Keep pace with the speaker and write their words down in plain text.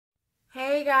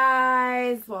Hey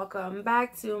guys, welcome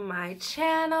back to my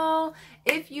channel.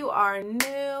 If you are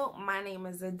new, my name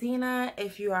is Adina.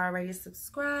 If you are already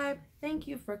subscribed, thank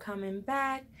you for coming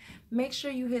back. Make sure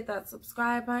you hit that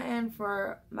subscribe button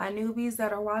for my newbies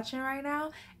that are watching right now,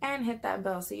 and hit that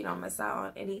bell so you don't miss out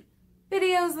on any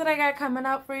videos that I got coming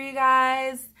up for you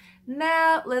guys.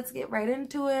 Now let's get right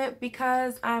into it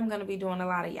because I'm gonna be doing a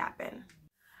lot of yapping.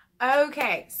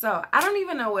 Okay, so I don't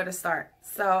even know where to start.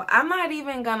 So I'm not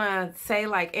even gonna say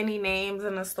like any names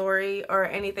in the story or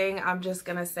anything. I'm just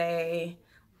gonna say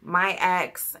my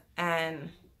ex and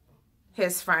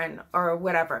his friend or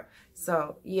whatever.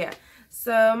 So yeah.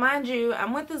 So mind you,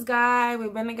 I'm with this guy.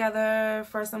 We've been together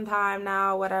for some time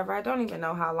now, whatever. I don't even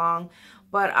know how long.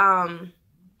 But I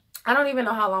don't even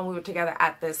know how long we were together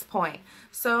at this point.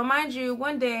 So mind you,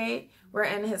 one day we're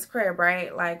in his crib,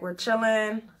 right? Like we're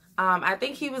chilling. I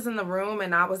think he was in the room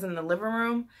and I was in the living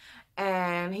room,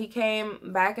 and he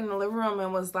came back in the living room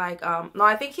and was like, no,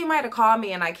 I think he might have called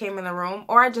me and I came in the room,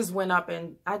 or I just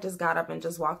got up and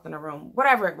just walked in the room,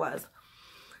 whatever it was.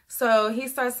 So he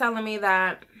starts telling me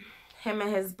that him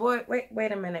and his boy,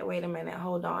 wait a minute,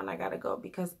 hold on, I gotta go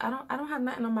because I don't have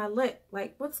nothing on my lip.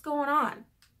 Like, what's going on?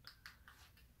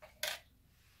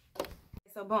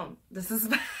 So boom, this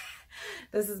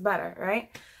is better,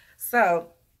 right?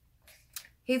 So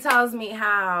he tells me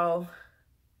how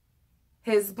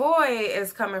his boy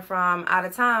is coming from out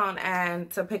of town and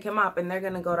to pick him up, and they're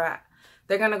gonna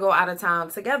go out of town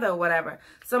together or whatever.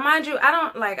 So mind you, I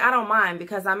don't mind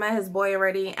because I met his boy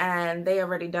already and they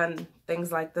already done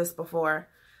things like this before,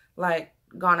 like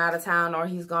gone out of town or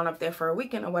he's gone up there for a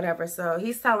weekend or whatever. So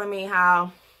he's telling me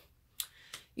how,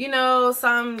 you know,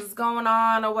 something's going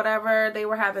on or whatever. They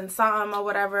were having something or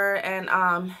whatever,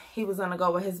 and he was gonna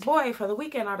go with his boy for the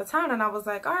weekend out of town. And I was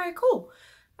like, all right, cool,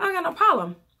 I got no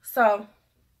problem. So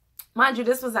mind you,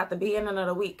 this was at the beginning of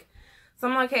the week. So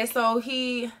I'm like, okay. So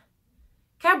he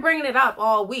kept bringing it up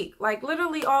all week, like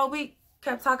literally all week,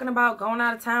 kept talking about going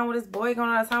out of town with his boy, going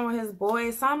out of town with his boy.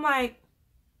 So I'm like,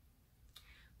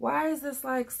 why is this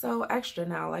like so extra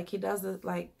now? Like he does it,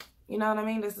 like, you know what I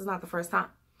mean? This is not the first time.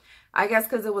 I guess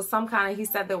because it was he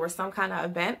said there was some kind of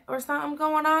event or something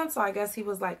going on. So I guess he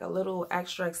was like a little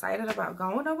extra excited about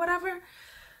going or whatever.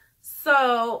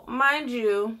 So mind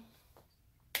you,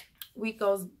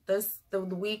 the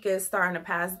week is starting to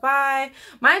pass by.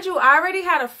 Mind you, I already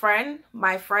had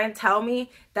my friend tell me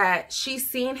that she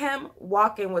seen him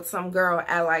walking with some girl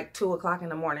at like 2 o'clock in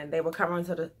the morning. They were coming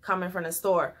from the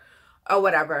store or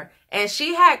whatever. And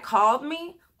she had called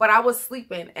me, but I was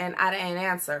sleeping and I didn't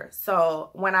answer.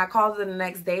 So when I called her the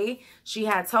next day, she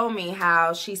had told me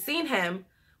how she seen him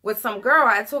with some girl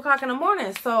at 2 o'clock in the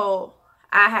morning. So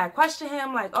I had questioned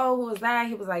him like, oh, who was that?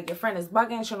 He was like, your friend is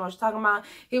bugging. She don't know what you're talking about.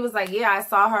 He was like, yeah, I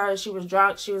saw her. She was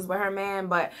drunk. She was with her man,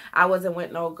 but I wasn't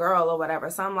with no girl or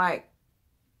whatever. So I'm like,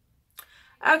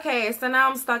 okay, so now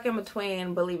I'm stuck in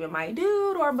between believing my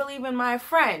dude or believing my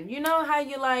friend. You know how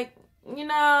you like, you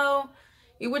know,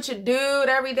 you with your dude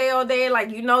every day, all day,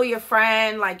 like, you know, your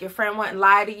friend, like your friend wouldn't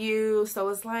lie to you. So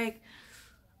it's like,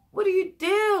 what do you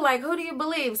do? Like, who do you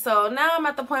believe? So now I'm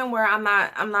at the point where I'm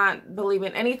not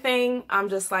believing anything. I'm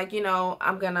just like, you know,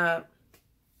 I'm gonna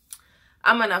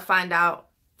find out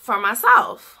for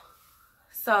myself.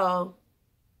 So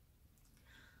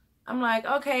I'm like,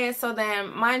 okay. So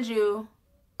then mind you,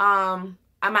 I'm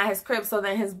at his crib. So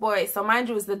then his boy, so mind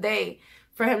you, it's the day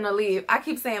for him to leave. I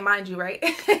keep saying mind you, right?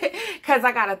 Because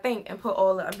I gotta think and put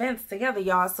all the events together,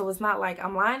 y'all. So it's not like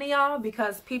I'm lying to y'all,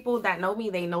 because people that know me,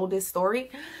 they know this story.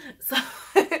 So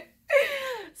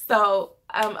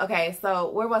okay, so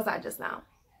where was I just now?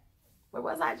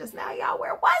 Y'all?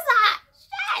 Where was I?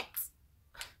 Shit.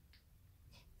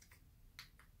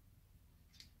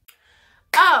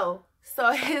 Oh,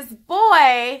 so his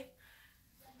boy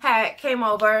came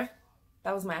over.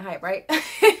 That was my hype, right?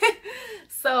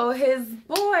 So his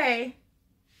boy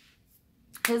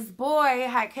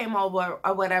had came over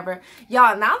or whatever.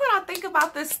 Y'all, now that I think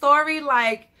about this story,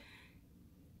 like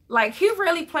he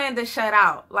really planned this shit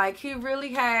out. Like he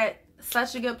really had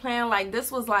such a good plan. Like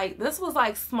this was like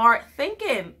smart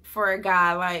thinking for a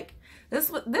guy. Like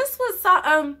this was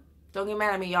something, don't get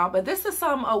mad at me, y'all, but this is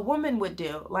something a woman would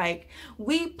do. Like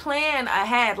we plan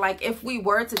ahead. Like if we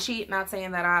were to cheat, not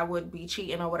saying that I would be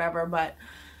cheating or whatever, but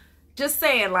just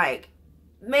saying, like,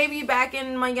 maybe back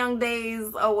in my young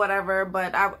days or whatever,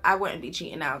 but I wouldn't be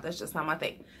cheating now. That's just not my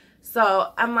thing.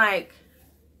 So I'm like,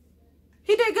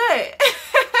 he did good.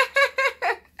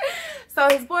 So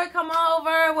his boy come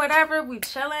over, whatever, we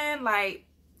chilling, like.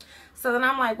 So then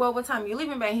I'm like, well, what time you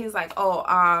leaving, babe? He's like,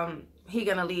 oh, he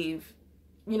gonna leave,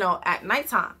 you know, at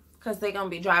nighttime. because they're going to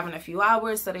be driving a few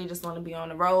hours. So they just want to be on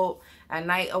the road at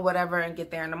night or whatever and get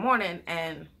there in the morning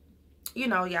and, you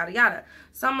know, yada, yada.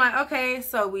 So I'm like, okay,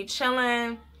 so we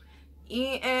chilling,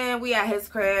 eating. We at his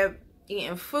crib,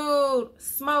 eating food,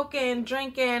 smoking,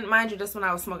 drinking. Mind you, this when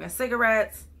I was smoking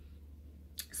cigarettes.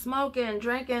 Smoking,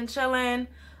 drinking, chilling.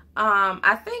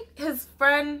 I think his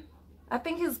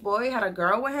boy had a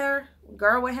girl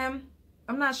with him.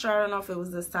 I'm not sure. I don't know if it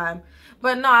was this time.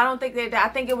 But no, I don't think they did. I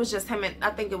think it was just him, and I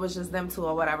think it was just them two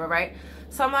or whatever, right?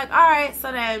 So I'm like, all right.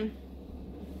 So then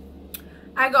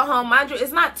I go home. Mind you,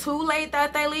 it's not too late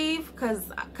that they leave because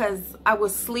I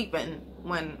was sleeping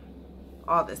when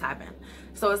all this happened.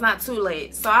 So it's not too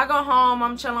late. So I go home.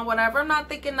 I'm chilling, whatever. I'm not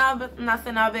thinking of it,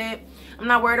 nothing of it. I'm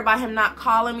not worried about him not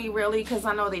calling me really because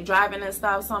I know they driving and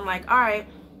stuff. So I'm like, all right.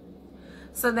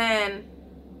 So then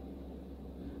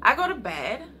I go to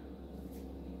bed.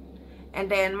 And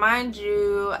then, mind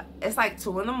you, it's like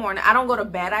 2 in the morning. I don't go to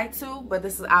bed at 2, but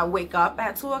I wake up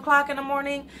at 2 o'clock in the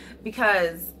morning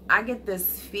because I get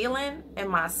this feeling in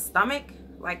my stomach.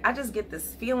 Like, I just get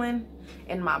this feeling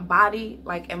in my body,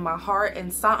 like in my heart,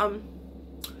 and something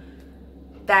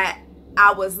that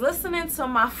I was listening to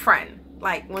my friend.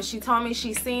 Like, when she told me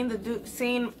she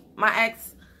seen my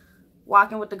ex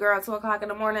walking with the girl at 2 o'clock in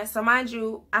the morning. So, mind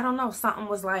you, I don't know, something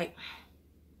was like,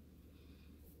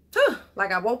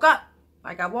 like I woke up.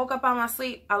 Like, I woke up out of my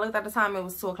sleep. I looked at the time. It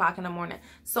was 2 o'clock in the morning.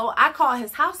 So, I call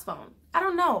his house phone. I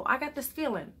don't know. I got this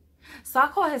feeling. So, I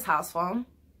call his house phone.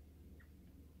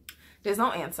 There's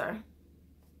no answer.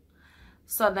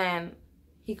 So, then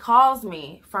he calls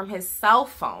me from his cell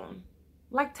phone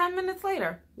like 10 minutes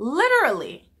later.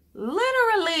 Literally,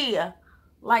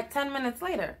 like 10 minutes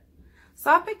later. So,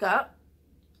 I pick up,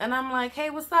 and I'm like, hey,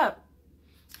 what's up?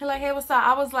 He's like, hey, what's up?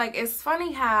 I was like, it's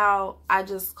funny how I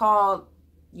just called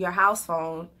your house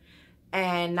phone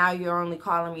and now you're only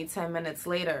calling me 10 minutes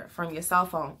later from your cell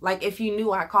phone. Like, if you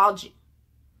knew I called you.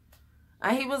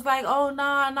 And he was like, oh,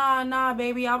 nah,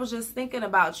 baby. I was just thinking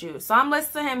about you. So I'm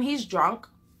listening to him. He's drunk.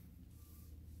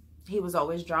 He was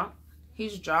always drunk.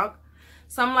 He's drunk.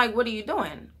 So I'm like, what are you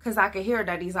doing? Because I could hear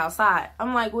that he's outside.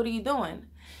 I'm like, what are you doing?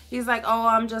 He's like, oh,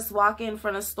 I'm just walking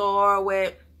from the store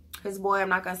with his boy. I'm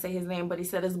not going to say his name, but he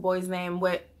said his boy's name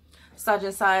with such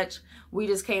and such. We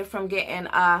just came from getting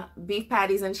beef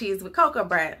patties and cheese with cocoa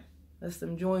bread. That's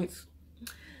some joints.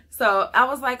 So I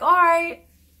was like, all right.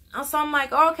 So I'm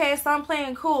like, okay. So I'm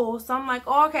playing cool. So I'm like,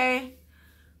 oh, okay.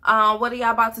 What are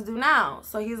y'all about to do now?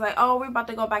 So he's like, oh, we're about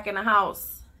to go back in the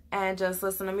house and just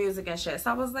listen to music and shit.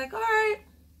 So I was like, all right.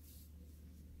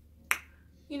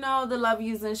 You know, the love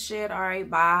yous and shit. All right,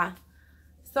 bye.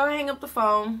 So I hang up the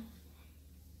phone.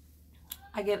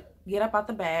 I get up out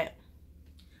the bed.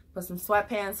 Put some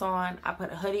sweatpants on. I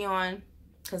put a hoodie on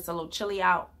because it's a little chilly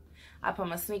out. I put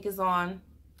my sneakers on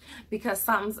because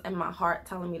something's in my heart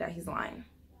telling me that he's lying.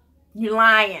 You're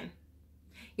lying.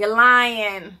 You're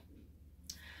lying.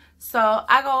 So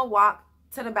I go walk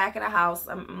to the back of the house.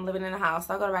 I'm living in the house.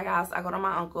 So I go to the back of the house. I go to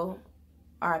my uncle.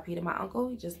 R.I.P. to my uncle.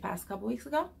 He just passed a couple weeks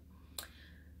ago.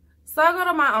 So I go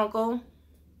to my uncle.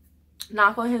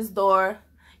 Knock on his door.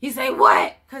 He say,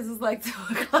 what? Because it's like 2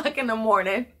 o'clock in the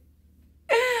morning.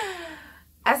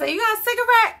 I said, you got a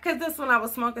cigarette? Because this when I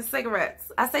was smoking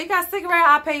cigarettes. I said, you got a cigarette?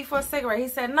 I'll pay you for a cigarette. He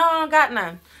said, no, I don't got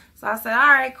none. So I said, all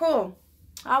right, cool.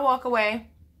 I walk away.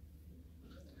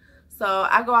 So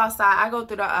I go outside. I go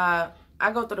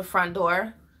through the front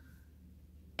door.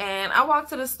 And I walk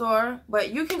to the store.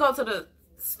 But you can go to the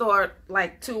store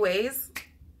like 2 ways.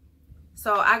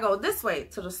 So I go this way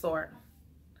to the store.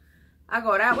 I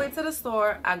go that way to the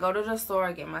store. I go to the store.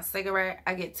 I get my cigarette.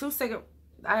 I get 2 cigarettes.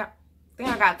 I think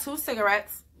I got 2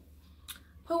 cigarettes.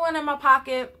 Put one in my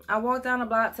pocket. I walk down the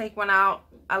block, take one out.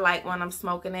 I light one. I'm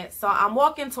smoking it. So I'm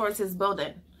walking towards his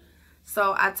building.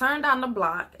 So I turn down the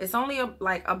block. It's only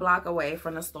like a block away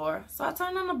from the store. So I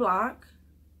turn down the block.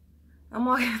 I'm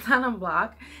walking down the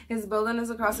block. His building is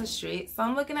across the street. So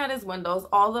I'm looking at his windows.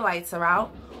 All the lights are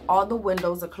out. All the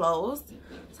windows are closed.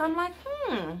 So I'm like,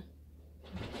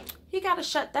 he got to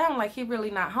shut down like he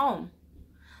really not home.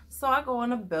 So I go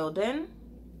in a building.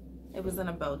 It was in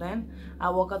a building. I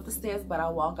walk up the stairs, but I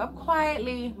walk up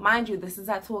quietly. Mind you, this is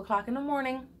at 2 o'clock in the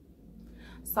morning.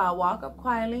 So I walk up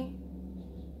quietly.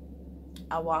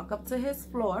 I walk up to his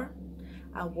floor.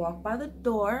 I walk by the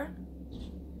door.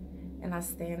 And I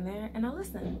stand there and I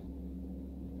listen.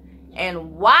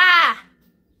 And why?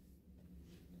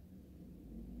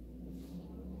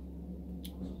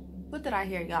 What did I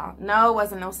hear, y'all? No, it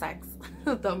wasn't no sex.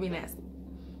 Don't be nasty.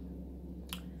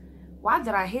 Why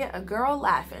did I hear a girl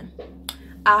laughing?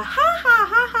 Ha ha ha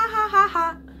ha ha ha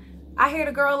ha. I hear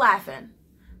the girl laughing.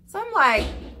 So I'm like,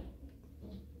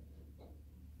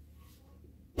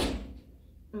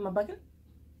 Am I bugging?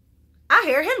 I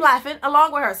hear him laughing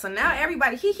along with her. So now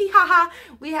everybody, hee hee ha ha,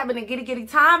 we having a giddy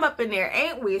time up in there,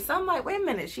 ain't we? So I'm like, wait a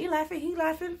minute, she laughing, he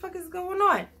laughing, fuck is going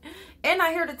on? And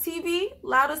I hear the TV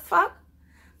loud as fuck.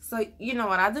 So you know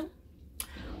what I do?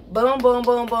 Boom, boom,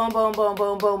 boom, boom, boom, boom,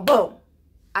 boom, boom, boom.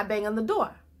 I bang on the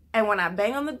door. And when I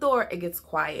bang on the door, it gets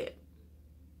quiet.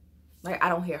 Like, I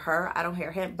don't hear her, I don't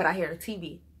hear him, but I hear the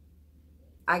TV.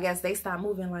 I guess they stopped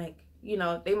moving, like, you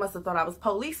know, they must have thought I was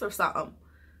police or something.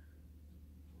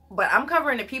 But I'm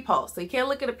covering the peephole, so you can't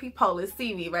look at the peephole and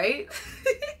see me, right?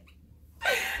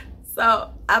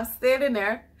 So I'm standing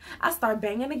there. I start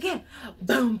banging again.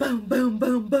 Boom, boom, boom,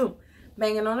 boom, boom.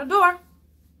 Banging on the door.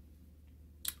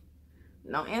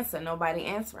 No answer. Nobody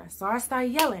answering. So I start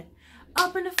yelling,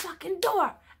 open the fucking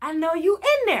door. I know you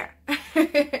in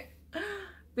there.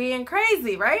 Being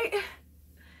crazy, right?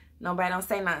 Nobody don't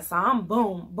say nothing. So I'm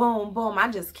boom, boom, boom. I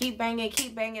just keep banging,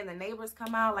 keep banging. The neighbors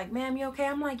come out like, ma'am, you okay?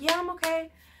 I'm like, yeah, I'm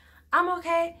okay. I'm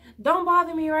okay. Don't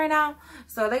bother me right now.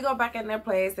 So they go back in their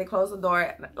place. They close the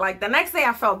door. Like the next day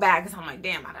I felt bad because I'm like,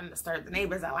 damn, I done disturbed the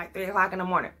neighbors at like 3 o'clock in the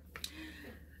morning.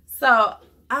 So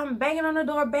I'm banging on the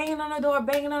door, banging on the door,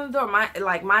 banging on the door.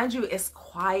 Mind you, it's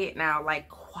quiet now. Like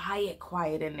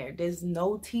quiet in there. There's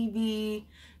no TV,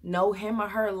 no him or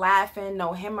her laughing,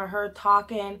 no him or her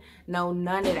talking, no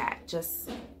none of that. Just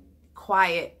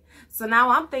quiet. So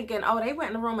now I'm thinking, oh, they went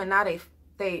in the room and now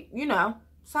they you know.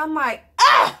 So I'm like,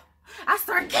 ah! I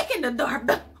start kicking the door.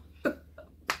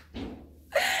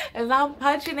 And I'm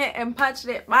punching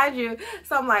it, mind you.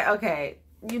 So I'm like, okay,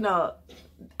 you know,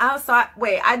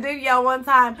 I did yell one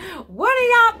time, one of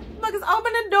y'all niggas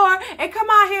open the door and come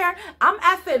out here. I'm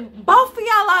effing both of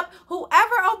y'all up.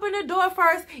 Whoever opened the door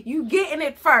first, you getting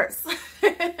it first.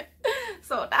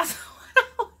 So that's what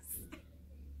I was saying.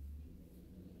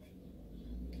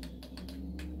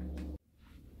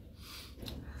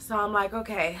 So I'm like,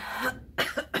 okay.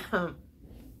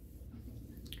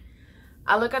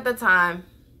 I look at the time.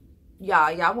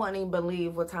 Y'all wouldn't even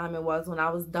believe what time it was when I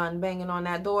was done banging on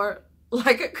that door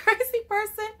like a crazy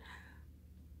person.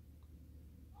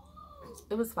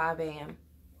 It was 5 a.m.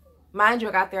 Mind you,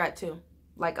 I got there at 2.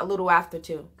 Like a little after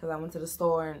 2. Because I went to the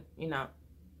store and, you know.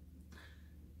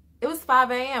 It was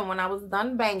 5 a.m. when I was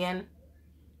done banging.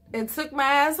 And took my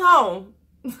ass home.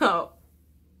 So,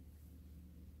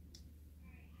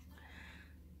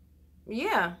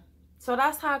 yeah. So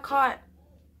that's how I caught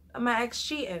my ex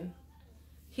cheating.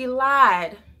 He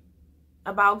lied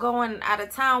about going out of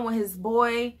town with his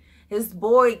boy. His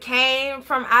boy came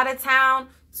from out of town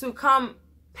to come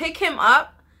pick him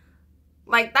up.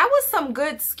 Like, that was some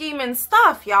good scheming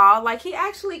stuff, y'all. Like, he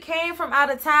actually came from out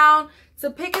of town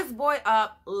to pick his boy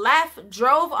up, left,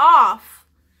 drove off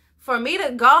for me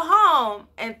to go home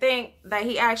and think that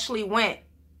he actually went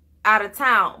out of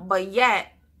town, but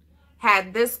yet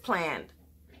had this planned.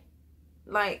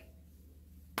 Like,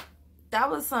 that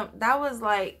was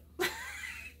like,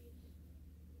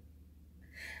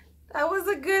 that was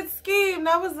a good scheme.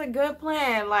 That was a good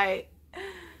plan. Like,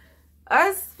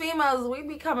 us females, we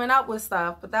be coming up with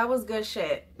stuff, but that was good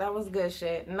shit. That was good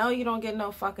shit. No, you don't get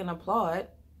no fucking applaud.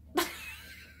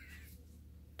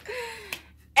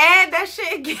 And that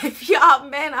shouldn't give y'all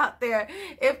men out there,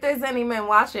 if there's any men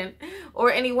watching,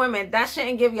 or any women, that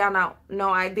shouldn't give y'all no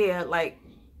idea. Like,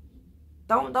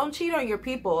 don't cheat on your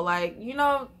people. Like, you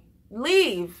know,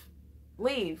 leave.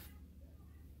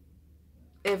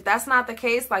 If that's not the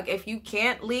case, like, if you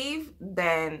can't leave,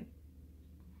 then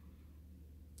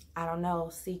I don't know,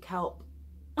 seek help.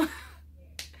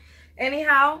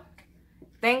 Anyhow,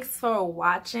 thanks for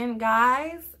watching,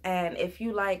 guys. And if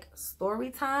you like story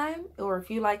time, or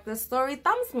if you like this story,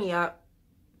 thumbs me up.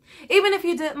 Even if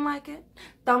you didn't like it,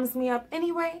 thumbs me up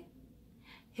anyway.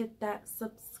 Hit that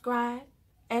subscribe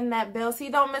and that bell so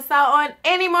you don't miss out on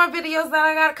any more videos that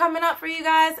I got coming up for you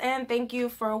guys. And thank you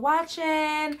for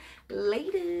watching.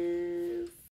 Later.